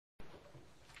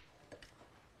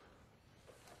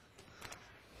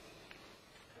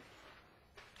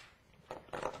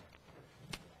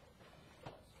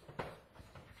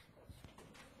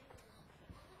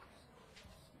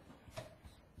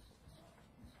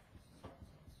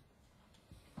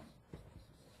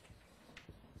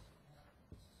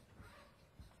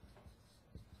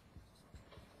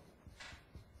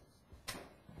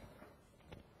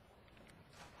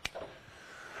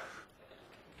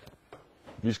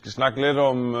Vi skal snakke lidt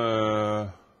om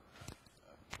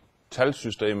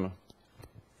talsystemer.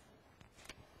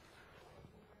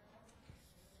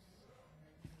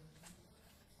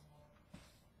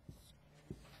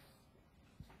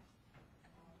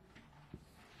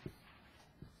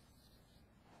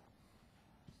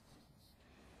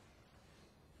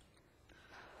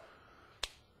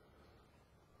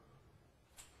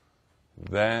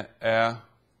 Hvad er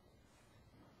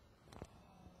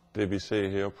det, vi ser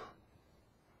heroppe?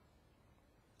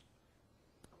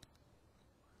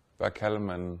 Hvad kalder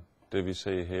man det, vi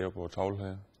ser heroppe på tavlen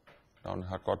her? Nogen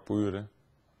har et godt bud i det.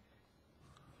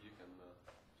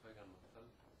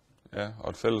 Ja, og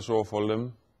et fælles ord for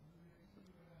dem.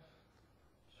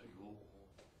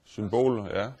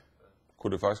 Symboler, ja.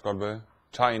 Kunne det faktisk godt være.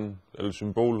 Tegn eller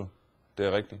symboler, det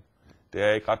er rigtigt. Det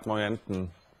er ikke ret meget andet end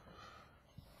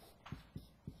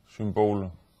symboler.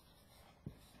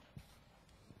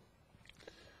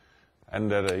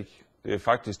 Andet er det ikke. Det er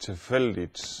faktisk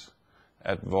tilfældigt,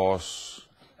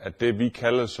 at det vi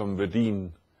kalder som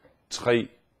værdien 3,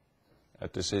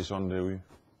 at det ser sådan der ud.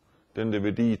 Den der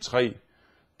værdi 3,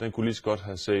 den kunne lige så godt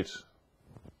have set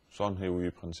sådan her ud i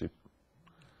princippet.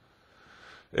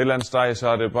 Et eller andet sted, så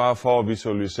er det bare for at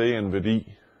visualisere en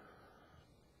værdi.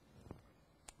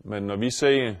 Men når vi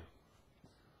ser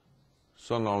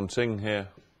sådan nogle ting her,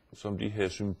 som de her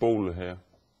symboler her,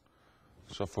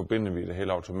 så forbinder vi det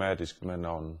helt automatisk med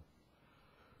nogle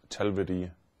talværdier.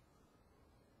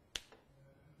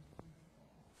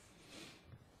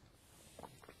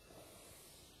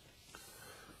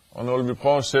 Og nu vil vi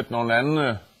prøve at sætte nogle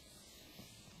andre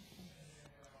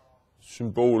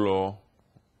symboler,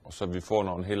 og så vi får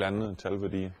nogle helt andre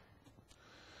talværdier.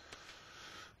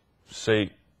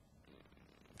 Se,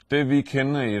 det vi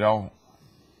kender i dag,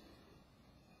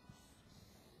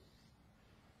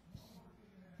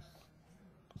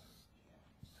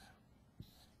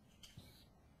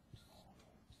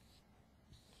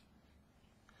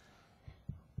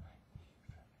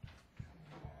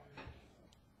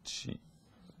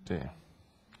 der.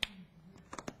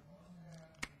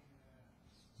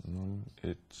 0,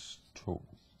 1, 2,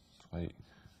 3,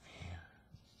 4,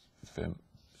 5,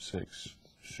 6,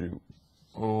 7,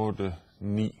 8,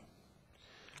 9.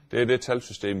 Det er det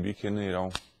talsystem, vi kender i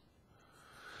dag.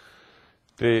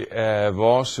 Det er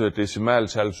vores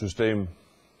decimaltalsystem.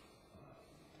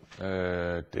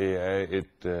 Det er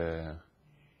et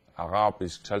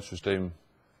arabisk talsystem.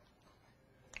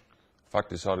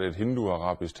 Faktisk så er det et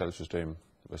hindu-arabisk talsystem,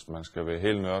 hvis man skal være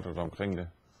helt nørdet omkring det.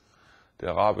 Det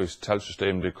arabiske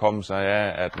talsystem, det kom sig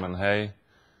af, at man havde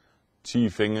 10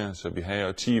 fingre, så vi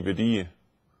havde 10 værdier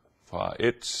fra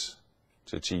 1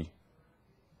 til 10.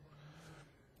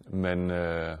 Men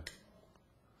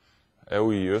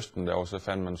ude i Østen, der så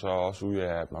fandt man så også ud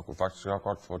af, at man kunne faktisk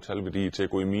godt få talværdier til at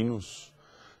gå i minus.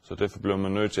 Så derfor blev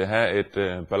man nødt til at have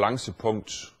et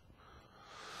balancepunkt.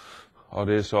 Og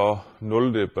det er så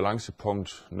 0.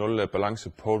 balancepunkt. 0 er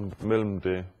balancepunkt mellem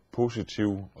det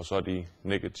positive og så de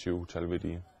negative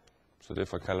talværdier. Så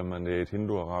derfor kalder man det et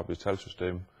hindu-arabisk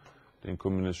talsystem. Det er en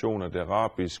kombination af det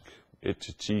arabisk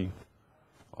 1-10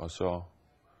 og så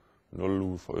 0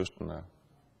 ude fra Østen af.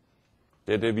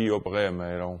 Det er det, vi opererer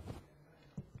med i dag.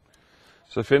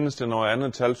 Så findes der nogle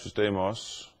andre talsystemer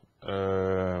også.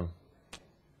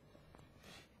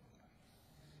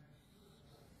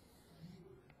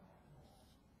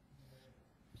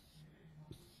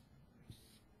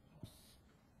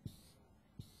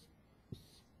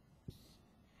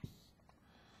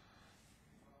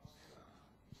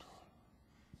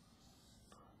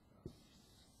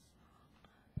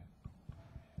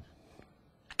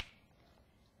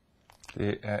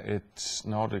 Det er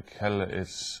noget, det kalder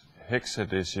et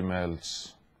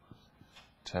hexadecimalt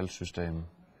talsystem.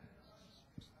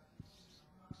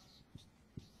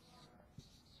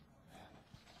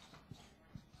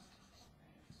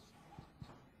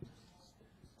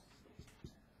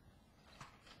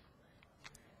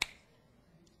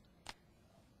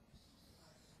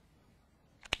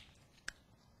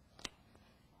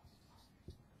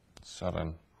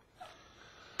 Sådan.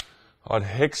 Og et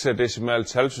hexadecimalt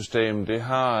talsystem, det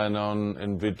har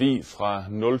en værdi fra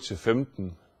 0 til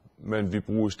 15, men vi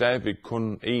bruger stadigvæk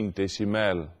kun en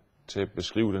decimal til at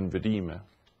beskrive den værdi med.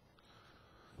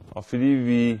 Og fordi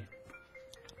vi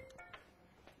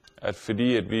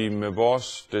med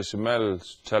vores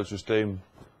decimaltalsystem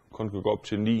kun kan gå op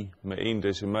til 9 med en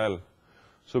decimal,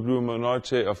 så bliver man nødt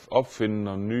til at opfinde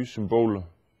nogle nye symboler,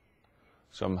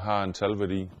 som har en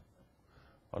talværdi.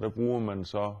 Og der bruger man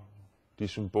så de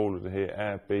symboler, det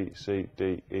her A, B, C, D,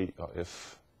 E og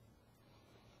F.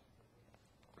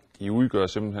 De udgør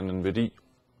simpelthen en værdi.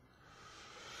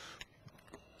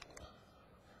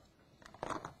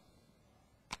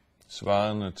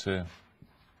 svarende til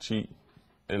 10,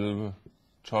 11,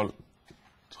 12,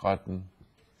 13,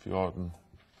 14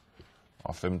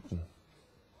 og 15.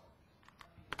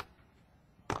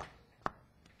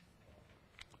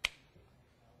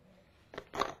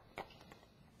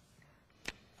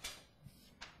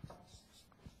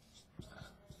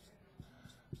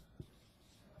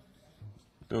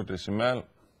 Det var decimal.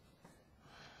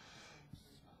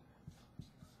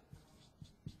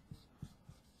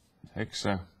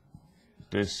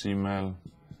 Hexadecimal.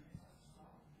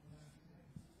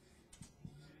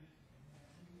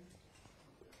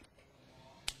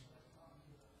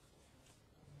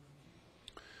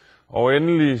 Og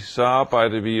endelig så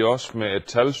arbejder vi også med et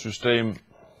talsystem.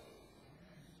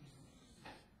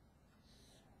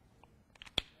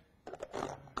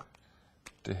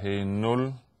 Det hedder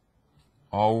 0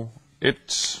 og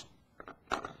 1.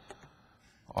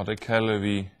 Og det kalder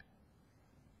vi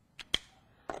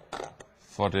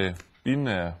for det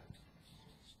binære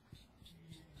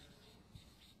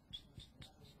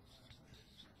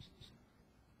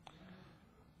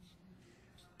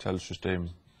talsystem.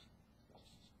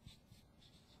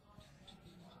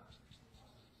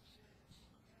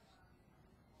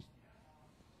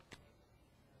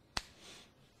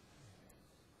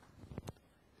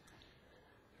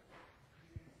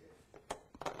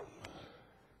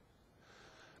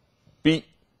 Bi,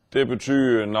 det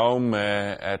betyder noget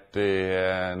med, at det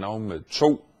er noget med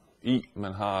 2 i.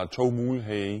 Man har 2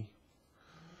 muligheder i.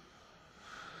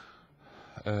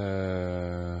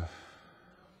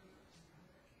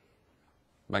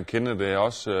 Man kender det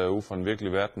også ud fra en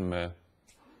virkelig verden med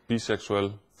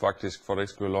biseksuel, faktisk, for det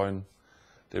ikke skal være løgn.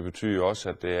 Det betyder også,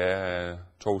 at det er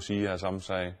 2 sider af samme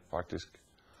sag, faktisk.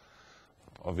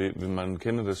 Og man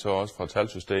kender det så også fra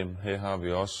talsystem. Her har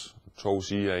vi også 2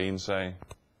 sider af en sag.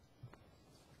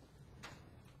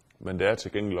 Men det er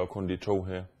til gengæld også kun de 2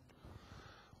 her.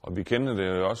 Og vi kender det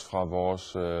jo også fra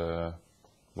vores,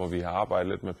 hvor vi har arbejdet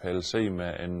lidt med PLC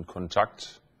med en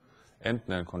kontakt.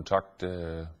 Enten er en kontakt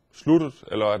sluttet,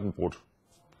 eller er den brudt.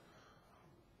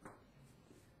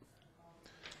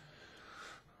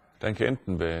 Den kan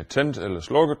enten være tændt eller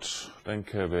slukket, den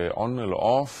kan være on eller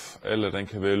off, eller den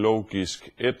kan være logisk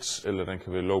 1, eller den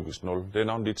kan være logisk 0. Det er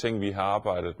nogle af de ting, vi har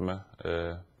arbejdet med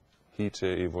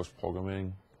hidtil i vores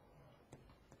programmering.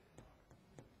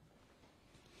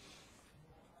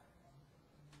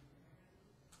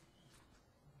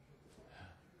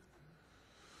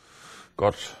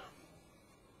 Godt.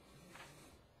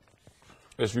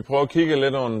 Hvis vi prøver at kigge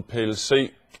lidt over en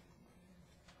PLC,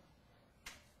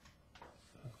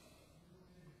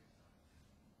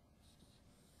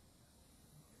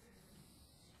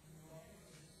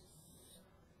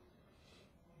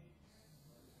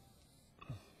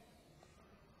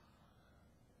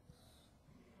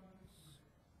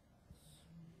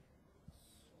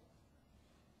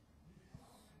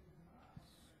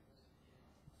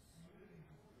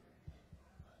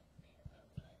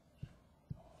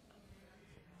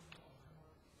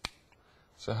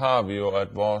 så har vi jo, at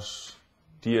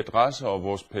de adresser og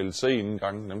vores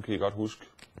PLC-indgang, dem kan I godt huske.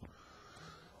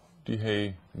 De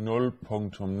har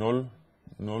 0.0,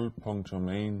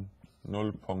 0.1,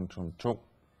 0.2,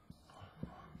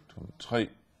 0.3,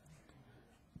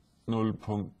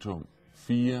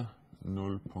 0.4,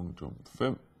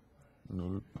 0.5,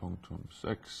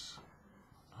 0.6,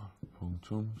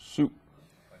 0.7.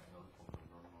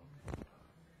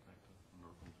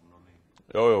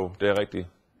 Jo, det er rigtigt.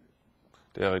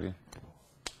 Det er rigtigt.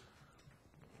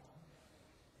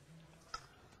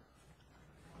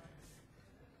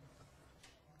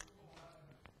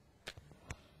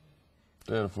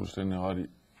 Det er du fuldstændig ret i.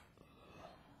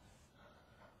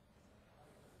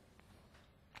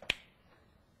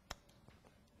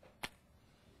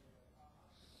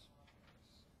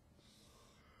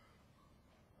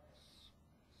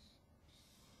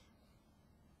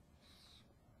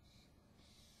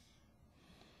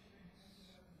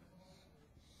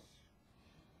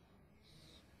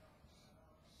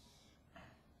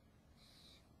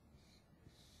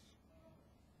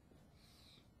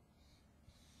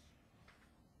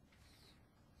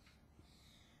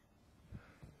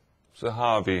 Så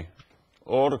har vi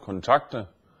 8 kontakter,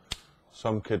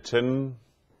 som kan tænde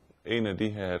en af de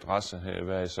her adresser her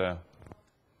hver især.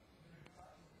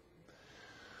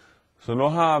 Så nu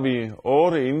har vi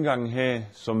 8 indgange her,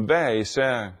 som hver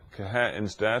især kan have en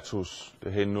status,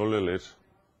 det her 0 eller 1.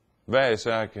 Hver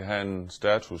især kan have en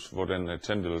status, hvor den er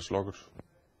tændt eller slukket.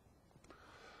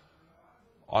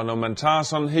 Og når man tager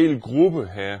sådan en hel gruppe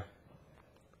her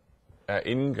af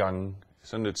indgange,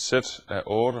 sådan et sæt af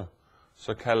 8,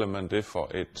 så kalder man det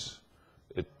for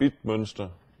et bitmønster.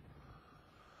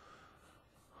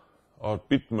 Og et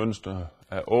bitmønster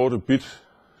af 8 bit,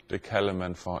 det kalder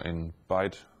man for en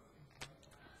byte.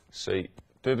 Se,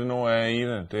 det nu er i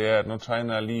det er, at nu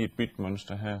tegner jeg lige et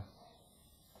bitmønster her.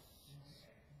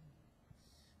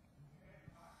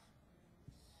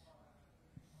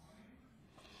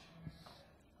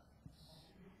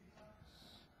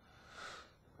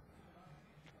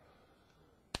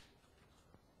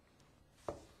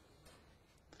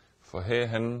 For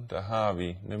herhen, der har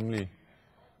vi nemlig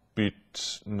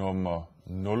bit nummer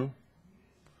 0,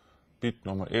 bit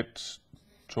nummer 1,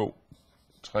 2,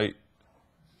 3,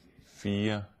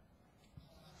 4,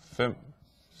 5,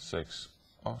 6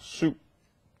 og 7.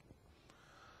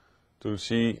 Det vil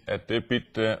sige, at det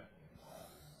bit der,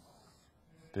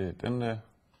 det er den der.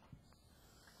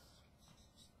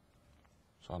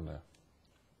 Sådan der.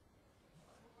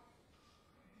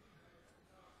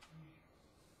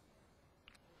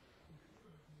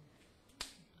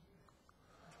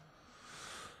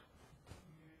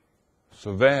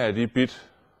 Så hver af de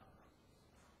bit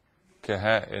kan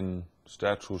have en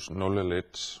status 0 eller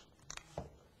 1.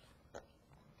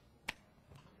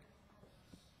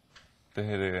 Det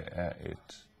her det er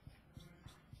et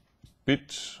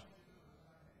bit.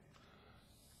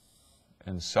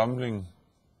 En samling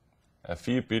af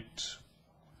 4 bit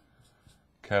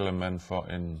kalder man for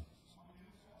en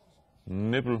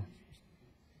nibble.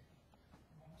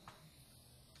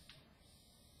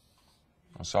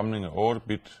 Og samling af 8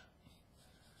 bit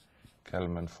kalder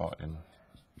man for en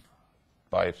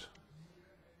byte.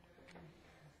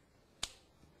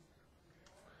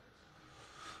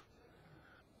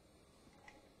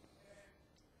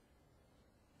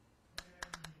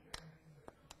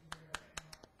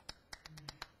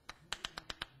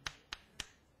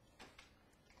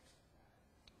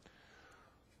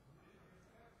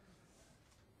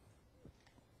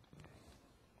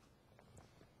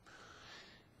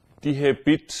 De her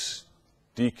bits,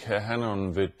 de kan have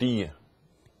nogle værdier.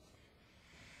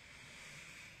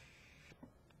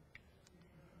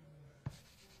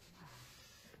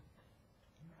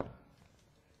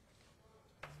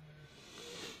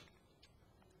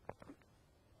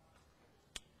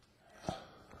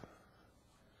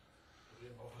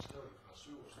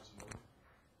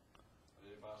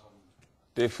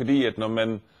 Det er fordi, at når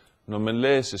man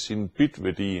læser sin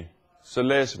bitværdi, så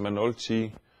læser man altid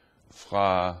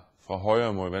fra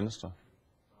højre mod venstre.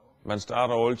 Man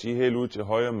starter altid helt ud til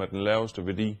højre med den laveste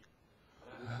værdi. Det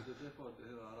er derfor, det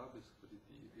hedder arabisk, fordi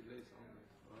de læser om det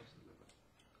også,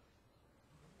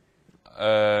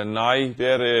 Nej, det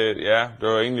er det, ja, det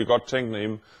var egentlig godt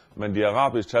tænkt, men de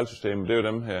arabiske talsystemer, det er jo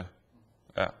dem her.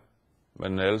 Ja.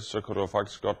 Men ellers så kan du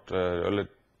faktisk godt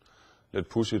lidt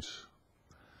pudsigt.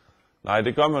 Nej,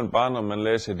 det gør man bare, når man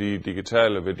læser de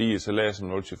digitale værdier, så læser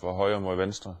man altid fra højre mod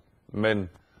venstre. Men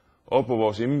op på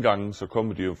vores indgange, så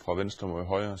kommer de jo fra venstre mod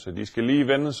højre, så de skal lige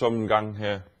vendes om en gang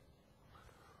her,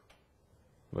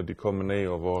 når de kommer ned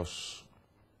over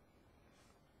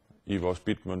i vores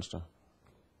bitmønster.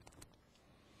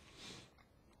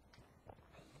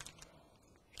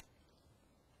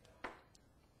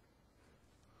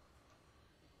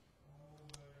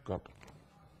 Godt.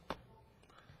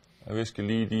 Jeg visker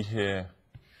lige de her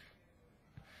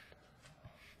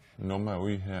numre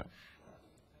ud her.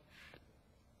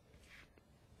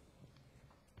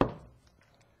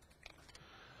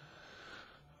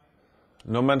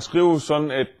 Når man skriver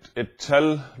sådan et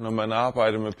tal, når man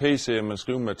arbejder med PC, og man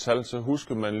skriver med tal, så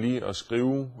husker man lige at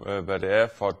skrive, hvad det er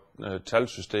for et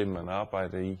talsystem, man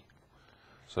arbejder i.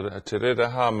 Så til det, der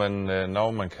har man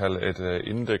noget, man kalder et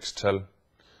indekstal.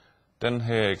 Den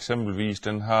her eksempelvis,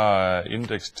 den har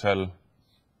indekstal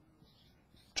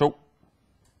 2.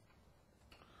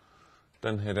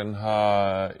 Den her, den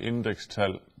har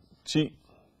indekstal 10.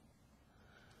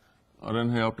 Og den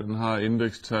her op, den har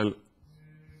indekstal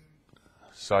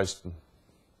 16.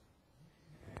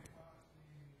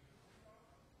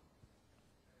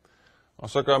 Og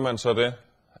så gør man så det,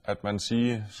 at man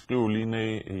skriver lige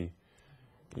ned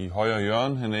i højre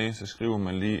hjørne hernede, så skriver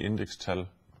man lige indekstal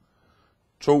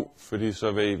 2, fordi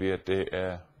så ved vi, at det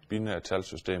er binære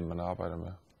talsystem, man arbejder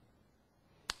med.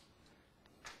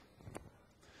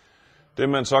 Det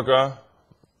man så gør,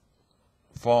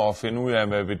 for at finde ud af,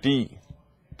 hvad værdi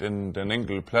den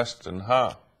enkelte plads den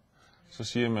har, så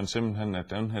siger man simpelthen, at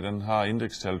den her den har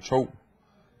indekstal 2,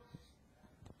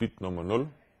 bit nummer 0,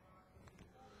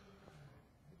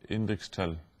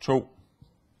 indekstal 2,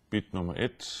 bit nummer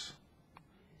 1,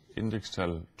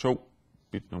 indekstal 2,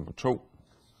 bit nummer 2,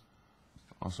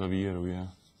 og så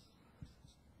videre.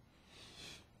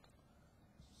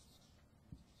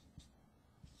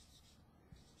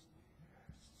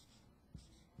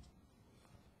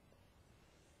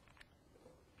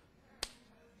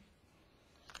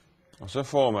 Og så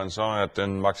får man så, at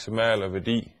den maksimale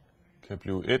værdi kan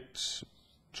blive 1,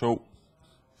 2,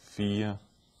 4,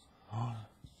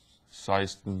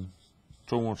 16,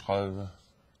 32,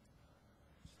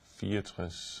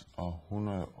 64 og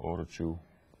 128.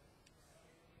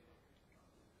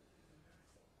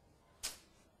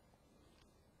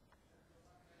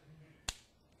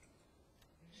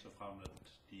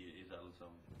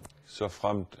 Så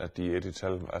fremt at de er et i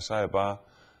tal. Og så er jeg bare,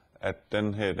 at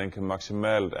den her, den kan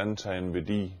maksimalt antage en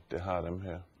værdi, det har dem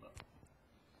her.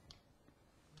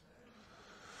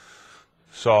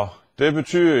 Så det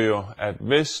betyder jo, at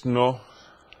hvis nu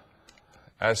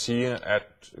jeg siger,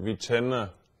 at vi tænder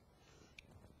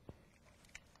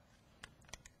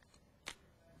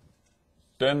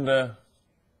den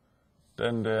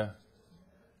der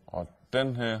og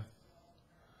den her,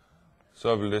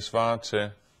 så vil det svare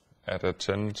til, at der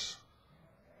tændes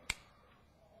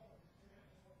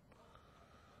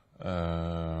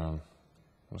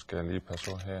nu skal jeg lige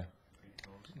passe på her.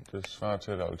 Det svarer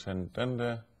til, at der vil tænde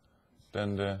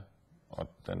den der og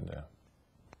den der.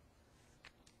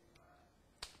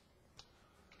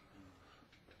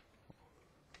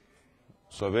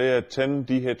 Så ved at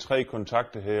tænde de her 3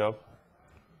 kontakter heroppe,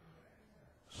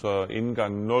 så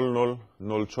indgang 00,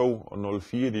 02 og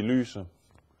 04 de lyser,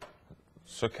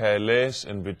 så kan jeg læse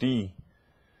en værdi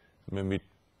med mit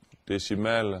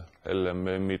decimale, eller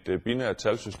med mit binære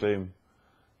talsystem.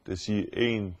 Det siger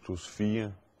 1 plus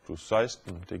 4 plus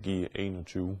 16, det giver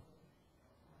 21.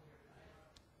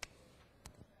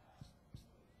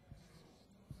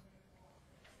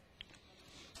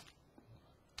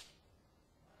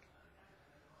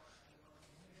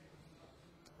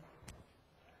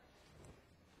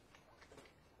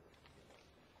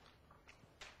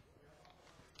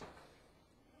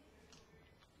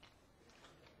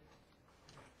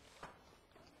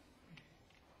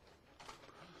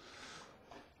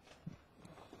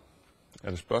 Er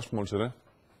der spørgsmål til det?